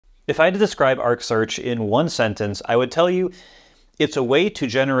If I had to describe Arc Search in one sentence, I would tell you it's a way to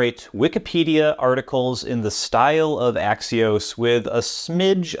generate Wikipedia articles in the style of Axios with a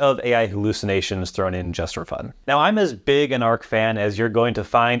smidge of AI hallucinations thrown in just for fun. Now, I'm as big an Arc fan as you're going to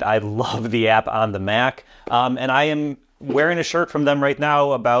find. I love the app on the Mac, and I am wearing a shirt from them right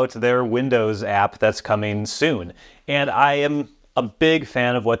now about their Windows app that's coming soon. And I am a big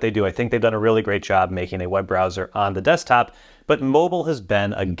fan of what they do. I think they've done a really great job making a web browser on the desktop, but mobile has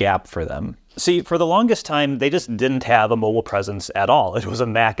been a gap for them. See, for the longest time, they just didn't have a mobile presence at all. It was a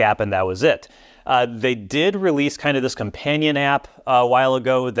Mac app and that was it. They did release kind of this companion app a while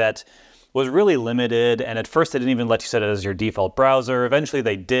ago that was really limited, and at first they didn't even let you set it as your default browser. Eventually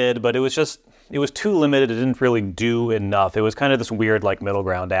they did, but it was too limited. It didn't really do enough. It was kind of this weird like middle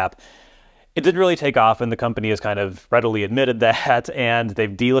ground app. It didn't really take off, and the company has kind of readily admitted that, and they've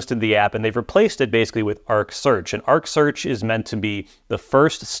delisted the app, and they've replaced it basically with Arc Search. And Arc Search is meant to be the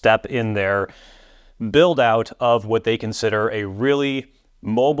first step in their build-out of what they consider a really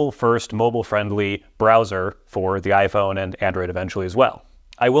mobile-first, mobile-friendly browser for the iPhone and Android eventually as well.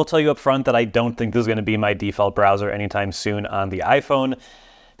 I will tell you up front that I don't think this is going to be my default browser anytime soon on the iPhone.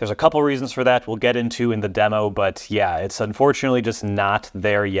 There's a couple reasons for that we'll get into in the demo, but yeah, it's unfortunately just not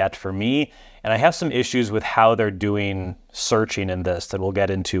there yet for me. And I have some issues with how they're doing searching in this that we'll get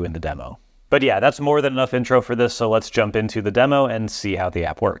into in the demo. But yeah, that's more than enough intro for this, so let's jump into the demo and see how the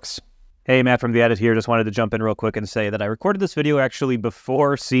app works. Hey, Matt from The Edit here. Just wanted to jump in real quick and say that I recorded this video actually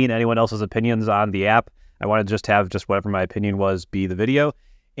before seeing anyone else's opinions on the app. I wanted to just have whatever my opinion was be the video.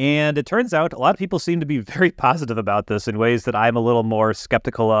 And it turns out a lot of people seem to be very positive about this in ways that I'm a little more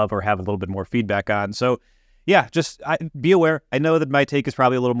skeptical of or have a little bit more feedback on. So yeah, just be aware. I know that my take is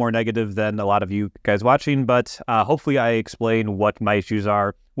probably a little more negative than a lot of you guys watching, but hopefully I explain what my issues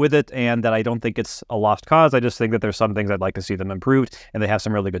are with it and that I don't think it's a lost cause. I just think that there's some things I'd like to see them improved, and they have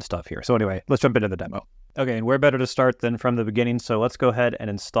some really good stuff here. So anyway, let's jump into the demo. Okay, and where better to start than from the beginning. So let's go ahead and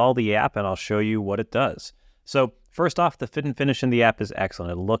install the app, and I'll show you what it does. So first off, the fit and finish in the app is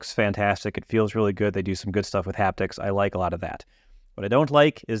excellent. It looks fantastic. It feels really good. They do some good stuff with haptics. I like a lot of that. What I don't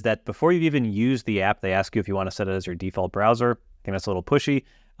like is that before you've even used the app, they ask you if you want to set it as your default browser. I think that's a little pushy.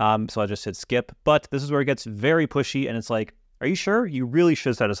 So I just hit skip. But this is where it gets very pushy, and it's like, are you sure? You really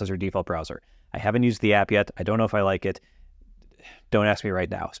should set this as your default browser. I haven't used the app yet. I don't know if I like it. Don't ask me right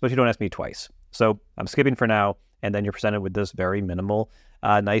now, especially don't ask me twice. So I'm skipping for now, and then you're presented with this very minimal,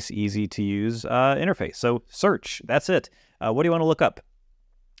 nice, easy to use interface. So search, that's it. What do you want to look up?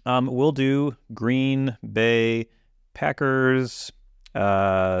 We'll do Green Bay Packers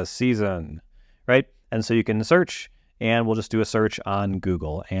season, right? And so you can search, and we'll just do a search on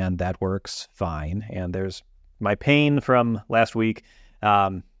Google, and that works fine. And there's my pain from last week.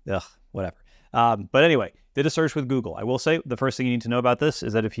 Whatever. But anyway, did a search with Google. I will say the first thing you need to know about this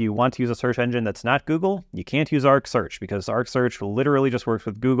is that if you want to use a search engine that's not Google, you can't use Arc Search, because Arc Search literally just works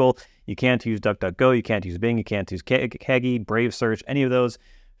with Google. You can't use DuckDuckGo, you can't use Bing, you can't use Kaggle, Brave Search, any of those.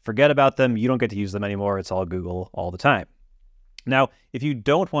 Forget about them. You don't get to use them anymore. It's all Google all the time. Now, if you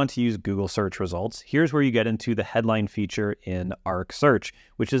don't want to use Google search results, here's where you get into the headline feature in Arc Search,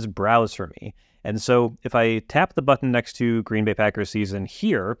 which is Browse for Me. And so if I tap the button next to Green Bay Packers season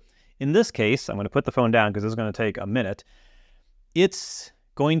here, in this case, I'm going to put the phone down because this is going to take a minute. It's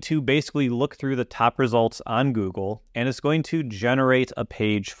going to basically look through the top results on Google, and it's going to generate a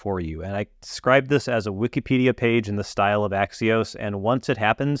page for you. And I describe this as a Wikipedia page in the style of Axios. And once it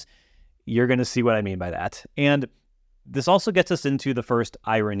happens, you're going to see what I mean by that. And this also gets us into the first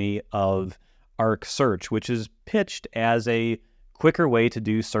irony of Arc Search, which is pitched as a quicker way to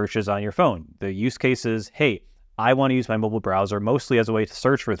do searches on your phone. The use case is, hey, I want to use my mobile browser mostly as a way to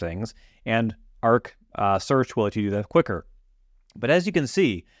search for things, and Arc Search will let you do that quicker. But as you can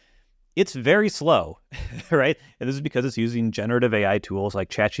see, it's very slow, right? And this is because it's using generative AI tools like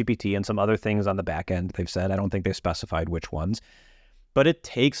ChatGPT and some other things on the back end, they've said. I don't think they specified which ones. But it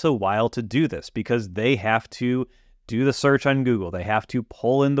takes a while to do this because they have to do the search on Google. They have to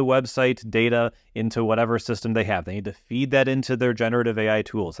pull in the website data into whatever system they have. They need to feed that into their generative AI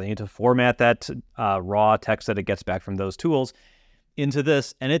tools. They need to format that raw text that it gets back from those tools into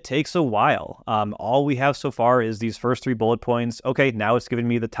this, and it takes a while. All we have so far is these first 3 bullet points. Okay, now it's giving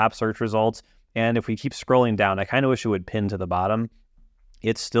me the top search results, and if we keep scrolling down, I kind of wish it would pin to the bottom.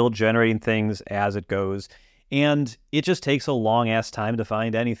 It's still generating things as it goes, and it just takes a long-ass time to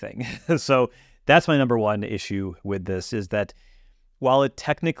find anything. So that's my number one issue with this, is that while it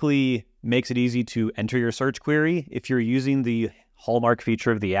technically makes it easy to enter your search query, if you're using the hallmark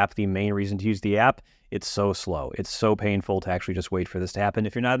feature of the app, the main reason to use the app, it's so slow. It's so painful to actually just wait for this to happen.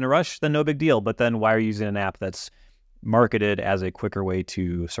 If you're not in a rush, then no big deal. But then why are you using an app that's marketed as a quicker way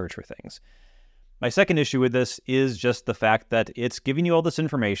to search for things. My second issue with this is just the fact that it's giving you all this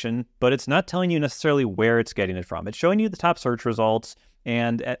information, but it's not telling you necessarily where it's getting it from. It's showing you the top search results,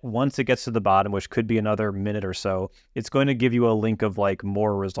 and once it gets to the bottom, which could be another minute or so, it's going to give you a link of like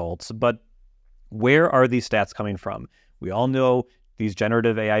more results. But where are these stats coming from? We all know these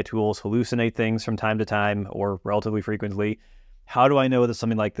generative AI tools hallucinate things from time to time or relatively frequently. How do I know that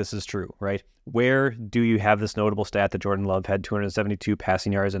something like this is true, right? Where do you have this notable stat that Jordan Love had 272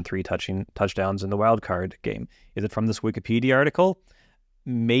 passing yards and 3 touchdowns in the wild card game? Is it from this Wikipedia article?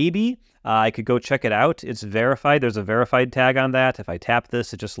 Maybe. I could go check it out. It's verified. There's a verified tag on that. If I tap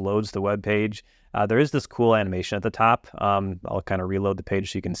this, it just loads the web page. There is this cool animation at the top. I'll kind of reload the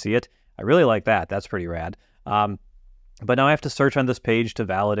page so you can see it. I really like that. That's pretty rad. But now I have to search on this page to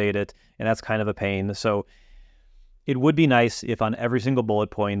validate it, and that's kind of a pain. So it would be nice if on every single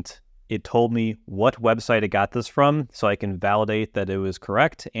bullet point, it told me what website it got this from so I can validate that it was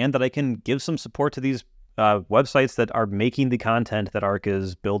correct and that I can give some support to these websites that are making the content that ARC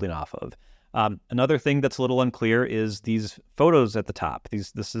is building off of. Another thing that's a little unclear is these photos at the top.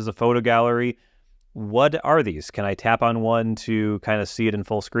 This is a photo gallery. What are these? Can I tap on one to kind of see it in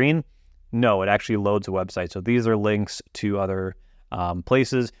full screen? No, it actually loads a website. So these are links to other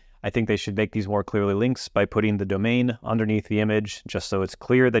places. I think they should make these more clearly links by putting the domain underneath the image, just so it's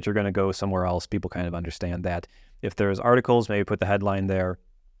clear that you're going to go somewhere else. People kind of understand that. If there's articles, maybe put the headline there.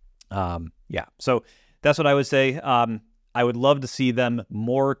 Yeah, so that's what I would say. I would love to see them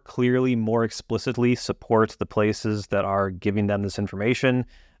more clearly, more explicitly support the places that are giving them this information.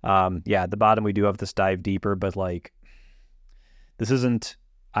 Yeah, at the bottom, we do have this dive deeper, but like, this isn't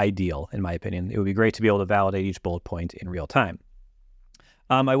ideal, in my opinion. It would be great to be able to validate each bullet point in real time.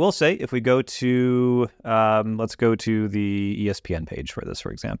 I will say, if we go to, let's go to the ESPN page for this, for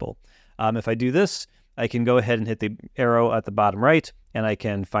example. If I do this, I can go ahead and hit the arrow at the bottom right, and I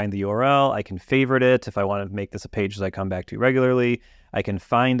can find the URL. I can favorite it if I want to make this a page that I come back to regularly. I can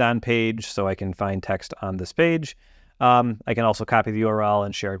find on page, so I can find text on this page. I can also copy the URL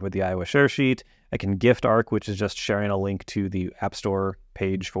and share it with the Iowa Share Sheet. I can gift ARC, which is just sharing a link to the App Store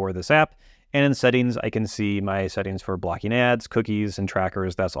page for this app. And in settings, I can see my settings for blocking ads, cookies, and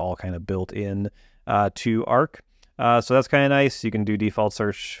trackers. That's all kind of built in to ARC. So that's kind of nice. You can do default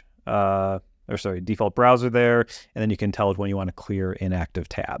search, default browser there, and then you can tell it when you want to clear inactive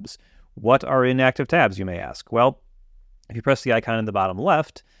tabs. What are inactive tabs, you may ask? Well, if you press the icon in the bottom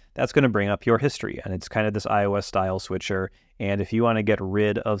left, that's going to bring up your history, and it's kind of this iOS style switcher. And if you want to get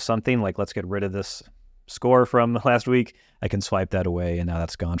rid of something, like let's get rid of this score from last week, I can swipe that away, and now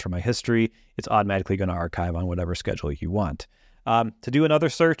that's gone from my history. It's automatically going to archive on whatever schedule you want. To do another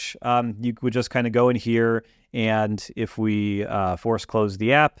search, you would just kind of go in here, and if we force close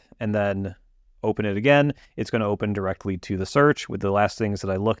the app and then open it again, it's going to open directly to the search with the last things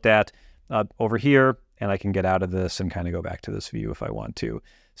that I looked at over here, and I can get out of this and kind of go back to this view if I want to.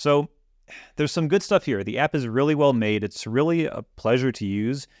 So there's some good stuff here. The app is really well made. It's really a pleasure to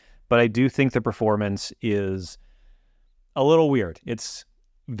use, but I do think the performance is a little weird. It's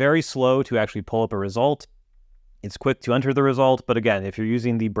very slow to actually pull up a result. It's quick to enter the result, but again, if you're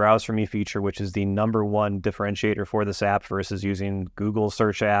using the Browse For Me feature, which is the #1 differentiator for this app versus using Google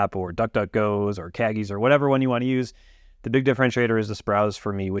search app or DuckDuckGo's or Kaggi's or whatever one you want to use, the big differentiator is this Browse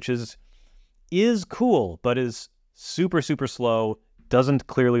For Me, which is cool, but is super, super slow, doesn't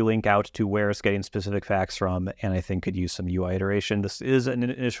clearly link out to where it's getting specific facts from, and I think could use some UI iteration. This is an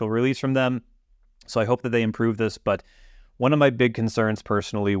initial release from them, so I hope that they improve this, but one of my big concerns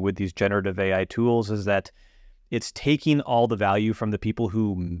personally with these generative AI tools is that it's taking all the value from the people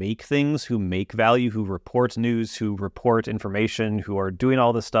who make things, who make value, who report news, who report information, who are doing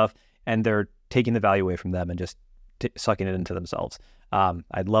all this stuff, and they're taking the value away from them and just sucking it into themselves.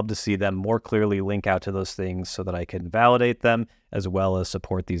 I'd love to see them more clearly link out to those things so that I can validate them as well as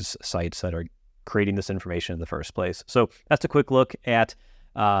support these sites that are creating this information in the first place. So that's a quick look at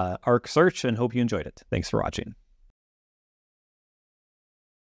ARC Search, and hope you enjoyed it. Thanks for watching.